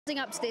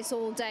Up to this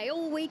all day,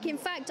 all week, in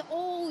fact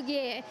all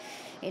year.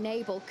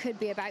 Enable could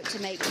be about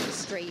to make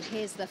history.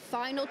 Here's the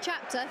final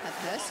chapter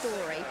of her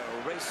story.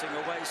 Racing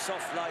away,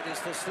 Soft Light is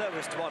the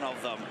slowest one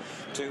of them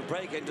to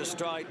break into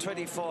stride.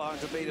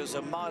 2,400 metres,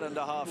 a mile and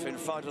a half in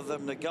front of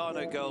them.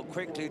 Nagano Gold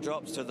quickly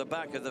drops to the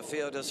back of the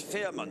field as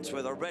Fearmont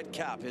with a red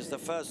cap is the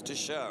first to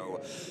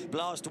show.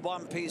 Blast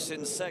One Piece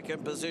in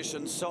second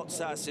position.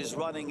 Sotsas is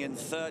running in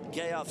third.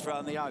 Gayath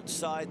round the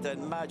outside,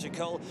 then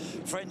Magical.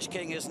 French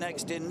King is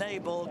next.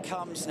 Enable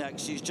comes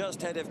next. She's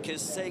just ahead of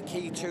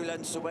Kiseki, 2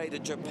 lengths away to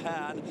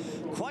Japan.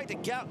 Quite a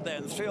gap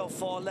then, 3 or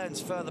 4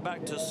 lengths further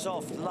back to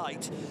Soft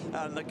Light,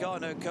 and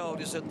Nagano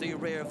Gold is at the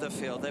rear of the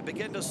field. They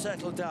begin to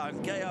settle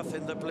down. Gayath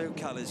in the blue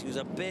colours. He was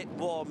a bit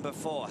warm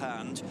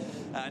beforehand,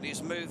 and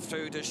he's moved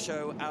through to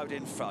show out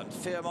in front.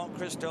 Fearmont,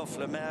 Christophe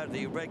Lemaire,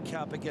 the red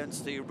cap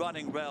against the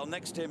running rail.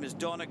 Next to him is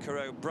Donica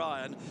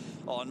O'Brien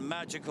on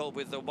Magical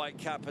with the white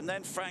cap, and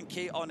then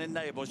Frankie on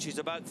Enable. She's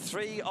about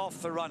 3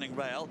 off the running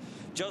rail,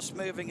 just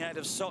moving ahead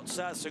of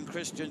Sotsas and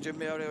Christian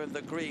Jamiro in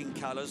the green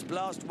colours.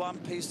 Blast One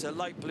Piece, a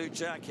light blue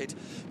jacket,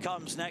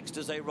 comes next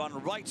as they run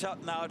right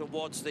up now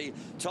towards the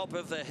top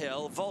of the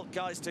hill.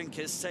 Waldgeist and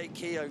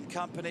Kiseki in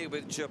company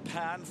with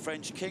Japan.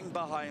 French King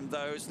behind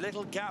those.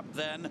 Little gap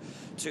then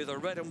to the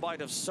red and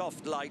white of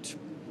Soft Light,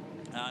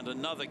 and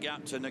another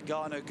gap to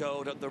Nagano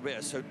Gold at the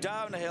rear. So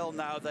downhill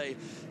now they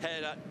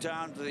head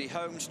down to the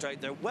home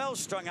straight. They're well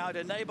strung out.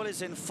 Enable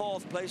is in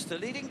 4th place. The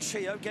leading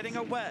trio getting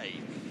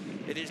away.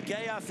 It is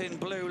Gayath in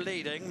blue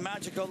leading.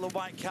 Magical, the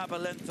white cap, a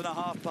length and a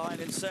half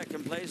behind in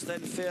 2nd place.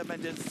 Then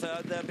Fearmont in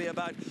 3rd. There'll be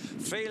about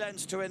 3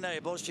 lengths to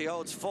Enable. She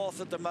holds 4th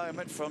at the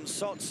moment from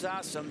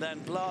Sotsas, and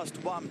then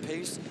Blast One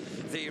Piece.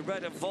 The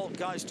red of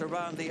Waldgeist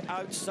around the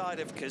outside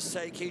of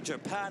Kiseki.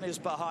 Japan is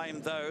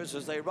behind those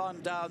as they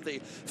run down the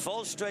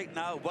full straight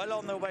now, well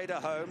on their way to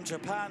home.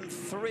 Japan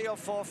 3 or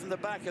 4 from the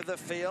back of the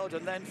field,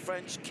 and then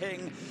French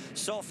King,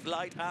 Soft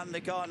Light and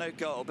Nagano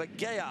Gold. But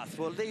Gayath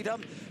will lead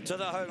them to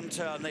the home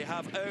turn. They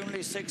have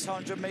only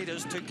 600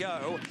 metres to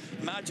go.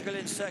 Magical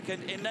in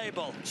 2nd.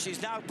 Enable,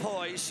 she's now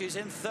poised. She's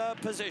in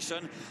 3rd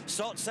position.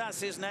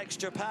 Sotsas is next.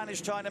 Japan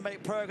is trying to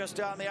make progress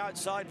down the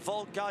outside.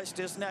 Waldgeist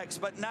is next.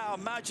 But now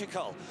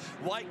Magical.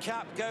 White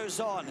cap goes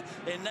on.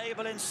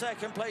 Enable in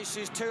 2nd place.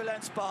 She's 2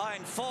 lengths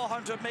behind.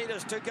 400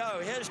 metres to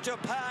go. Here's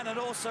Japan and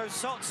also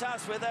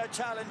Sotsas with their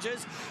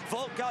challenges.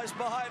 Waldgeist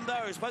behind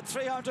those, but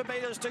 300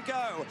 metres to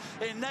go.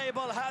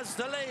 Enable has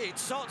the lead.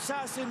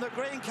 Sotsas in the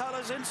green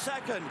colours in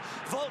 2nd.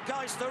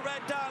 Waldgeist the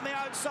red down the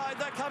outside.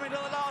 They're coming to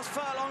the last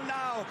furlong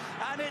now,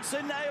 and it's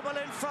Enable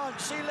in front.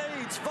 She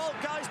leads.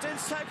 Waldgeist in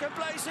 2nd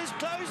place is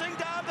closing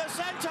down the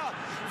centre.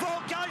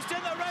 Waldgeist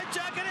in the red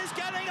jacket is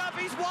getting up.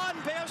 He's won.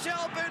 Pierre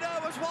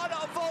Boudot was one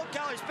of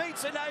Waldgeist.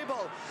 Beats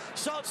Enable.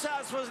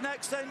 Sotsas was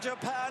next, then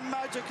Japan.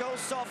 Magical,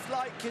 Soft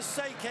Light,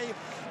 Kiseki,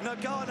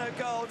 Nagano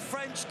Gold,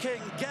 French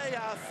King,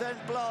 Gayath, then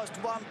Blast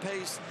One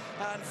Piece,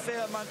 and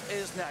Fearmont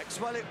is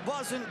next. Well, it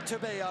wasn't to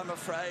be, I'm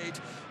afraid,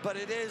 but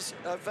it is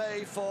a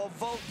V for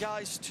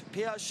Waldgeist.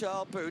 Pierre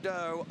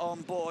Boudot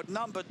on board.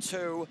 Number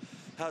 2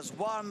 has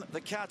won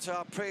the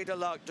Qatar Prix de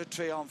l'Arc de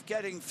Triomphe,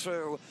 getting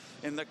through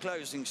in the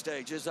closing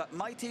stages. That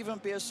might even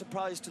be a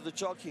surprise to the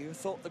jockey who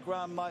thought the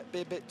ground might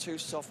be a bit too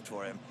soft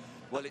for him.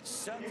 Well, it's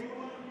certainly...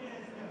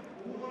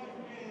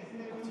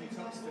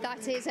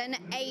 That is an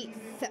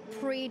 8th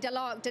Prix de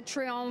l'Arc de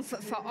Triomphe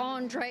for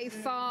Andre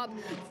Fabre.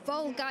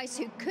 Waldgeist,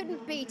 who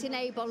couldn't beat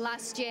Enable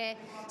last year,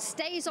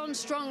 stays on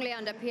strongly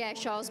under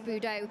Pierre-Charles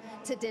Boudot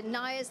to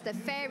deny us the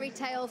fairy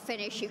tale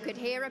finish. You could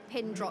hear a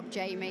pin drop,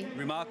 Jamie.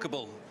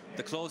 Remarkable.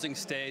 The closing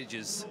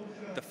stages,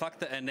 the fact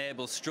that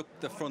Enable struck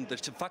the front, the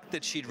fact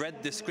that she'd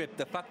read the script,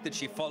 the fact that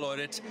she followed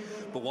it,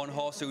 but one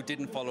horse who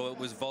didn't follow it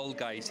was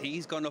Waldgeist.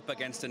 He's gone up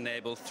against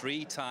Enable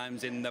 3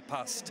 times in the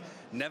past,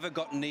 never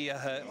got near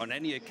her on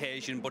any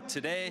occasion, but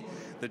today,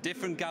 the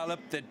different gallop,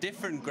 the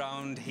different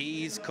ground,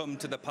 he's come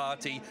to the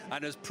party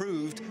and has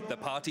proved the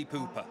party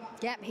pooper.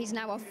 Yep, he's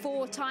now a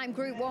 4-time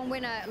Group 1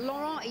 winner.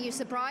 Laurent, are you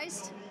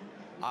surprised?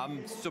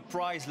 I'm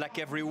surprised like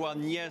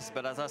everyone, yes,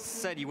 but as I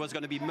said, he was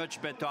going to be much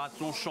better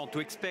at Longchamp. To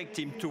expect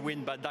him to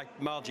win by that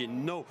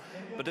margin, no.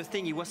 But the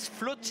thing, he was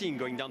floating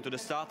going down to the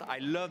start. I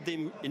loved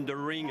him in the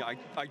ring. I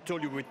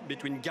told you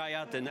between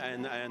Gayath and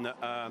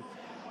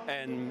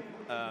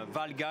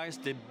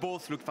Waldgeist, they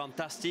both look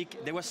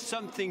fantastic. There was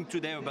something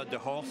today about the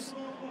horse.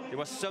 There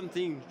was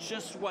something,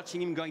 just watching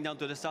him going down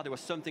to the start, there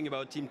was something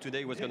about him today.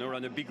 He was going to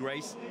run a big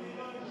race.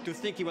 To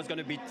think he was going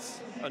to beat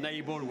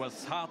Enable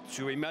was hard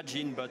to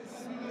imagine, but,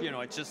 you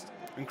know, it's just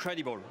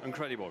incredible,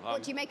 incredible.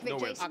 What do you make of it,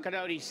 Jason? I could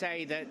only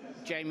say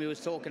that Jamie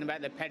was talking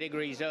about the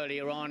pedigrees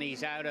earlier on.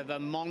 He's out of a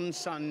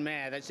Monsun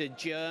mare. That's a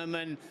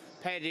German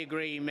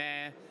pedigree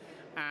mare.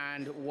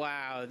 And,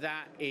 wow,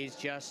 that is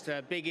just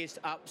the biggest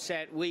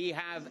upset we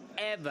have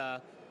ever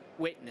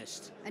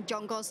witnessed. And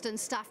John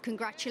Gosden's staff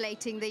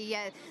congratulating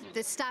the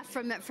staff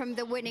from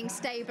the winning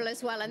stable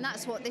as well, and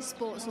that's what this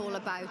sport's all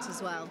about as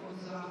well.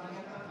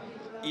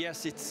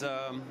 Yes, it's,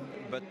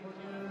 but,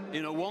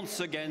 you know, once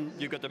again,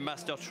 you got a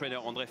master trainer,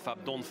 Andre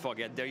Fabre. Don't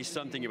forget, there is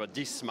something about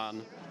this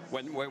man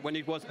when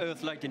it was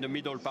Earthlight in the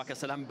middle park, I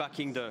said I'm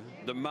backing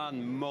the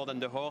man more than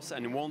the horse,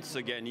 and once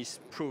again he's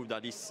proved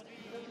that he's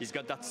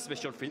got that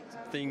special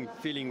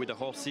feeling with the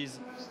horses,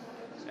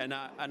 and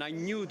I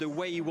knew the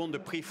way he won the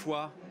Prix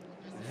Foix,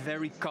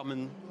 very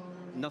common.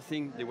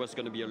 Nothing, there was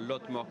going to be a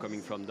lot more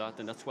coming from that,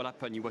 and that's what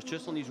happened. He was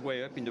just on his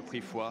way up in the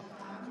Prix Foix,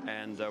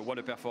 and what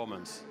a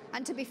performance.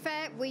 And to be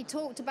fair, we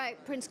talked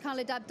about Prince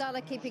Khalid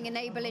Abdallah keeping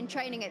Enable in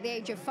training at the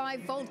age of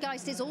 5.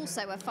 Waldgeist is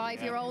also a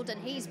 5-year-old, and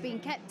he's been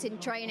kept in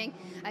training,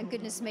 and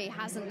goodness me,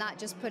 hasn't that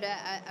just put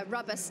a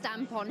rubber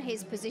stamp on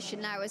his position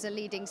now as a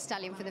leading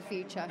stallion for the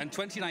future. And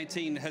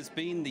 2019 has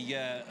been the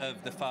year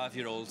of the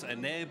 5-year-olds.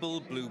 Enable,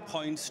 Blue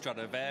Point,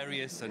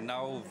 Stradivarius, and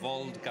now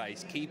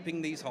Waldgeist.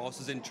 Keeping these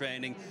horses in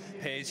training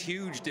pays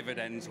huge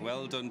dividends.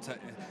 Well done to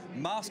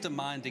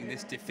masterminding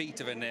this defeat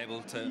of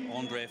Enable to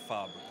Andre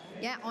Fabre.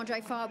 Yeah, Andre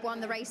Fabre won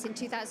the race in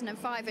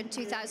 2005 and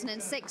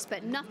 2006,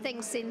 but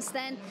nothing since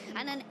then.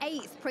 And an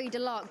 8th Prix de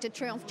l'Arc de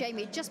Triomphe.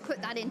 Jamie, just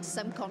put that into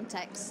some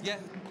context. Yeah,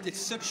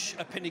 it's such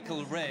a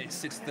pinnacle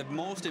race. It's the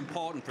most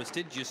important,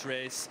 prestigious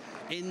race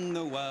in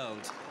the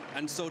world.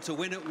 And so to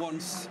win it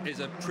once is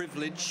a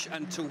privilege,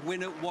 and to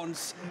win it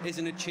once is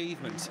an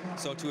achievement.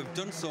 So to have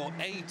done so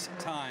 8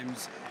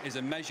 times is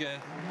a measure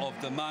of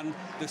the man.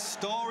 The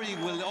story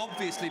will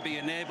obviously be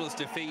Enable's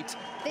defeat.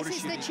 This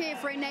is the cheer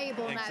for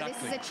Enable now. Exactly.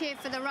 This is a cheer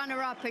for the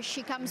runner-up as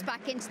she comes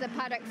back into the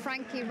paddock.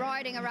 Frankie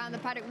riding around the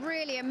paddock.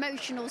 Really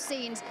emotional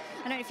scenes.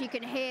 I don't know if you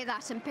can hear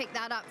that and pick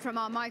that up from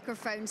our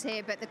microphones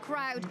here, but the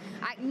crowd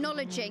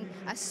acknowledging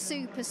a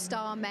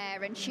superstar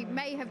mare, and she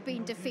may have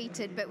been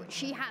defeated, but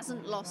she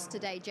hasn't lost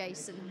today, Jason.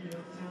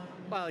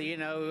 Well, you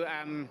know,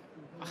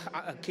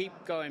 I keep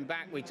going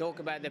back. We talk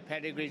about the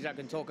pedigrees. I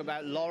can talk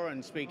about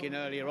Lauren speaking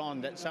earlier on,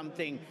 that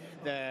something,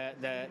 the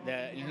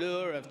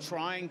lure of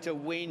trying to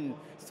win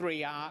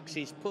 3 arcs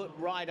is put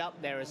right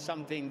up there as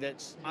something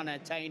that's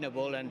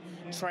unattainable, and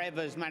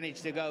Trevor's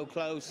managed to go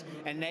close.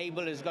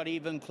 Enable has got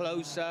even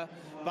closer,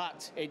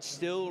 but it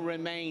still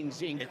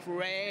remains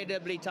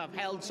incredibly tough,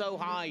 held so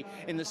high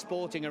in the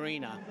sporting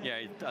arena. Yeah,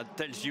 it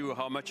tells you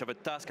how much of a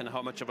task and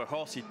how much of a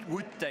horse it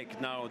would take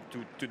now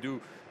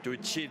to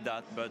achieve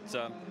that. But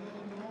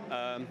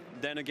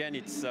then again,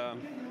 it's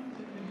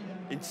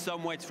in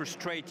some way it's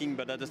frustrating,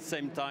 but at the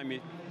same time,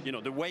 you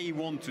know, the way he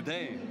won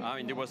today. I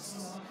mean, there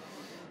was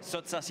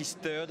Sotsas is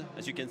 3rd.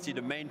 As you can see,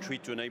 the main 3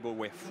 to Enable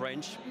were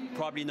French,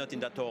 probably not in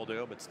that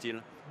order, but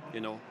still,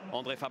 you know,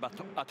 Andre Fabre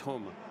at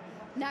home.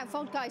 Now,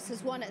 Waldgeist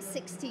has won at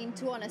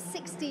 16-1, a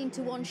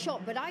 16-1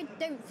 shot, but I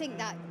don't think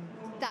that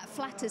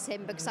flatters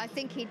him, because I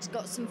think he's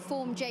got some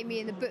form, Jamie,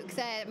 in the book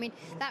there. I mean,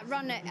 that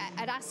run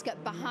at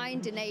Ascot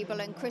behind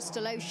Enable and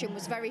Crystal Ocean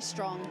was very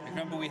strong.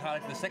 Remember, we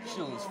had the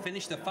sectionals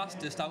finish the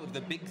fastest out of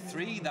the big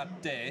 3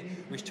 that day,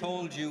 which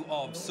told you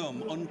of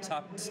some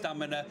untapped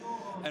stamina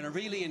and a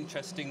really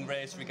interesting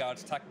race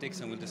regards tactics,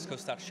 and we'll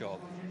discuss that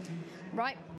shortly. Right.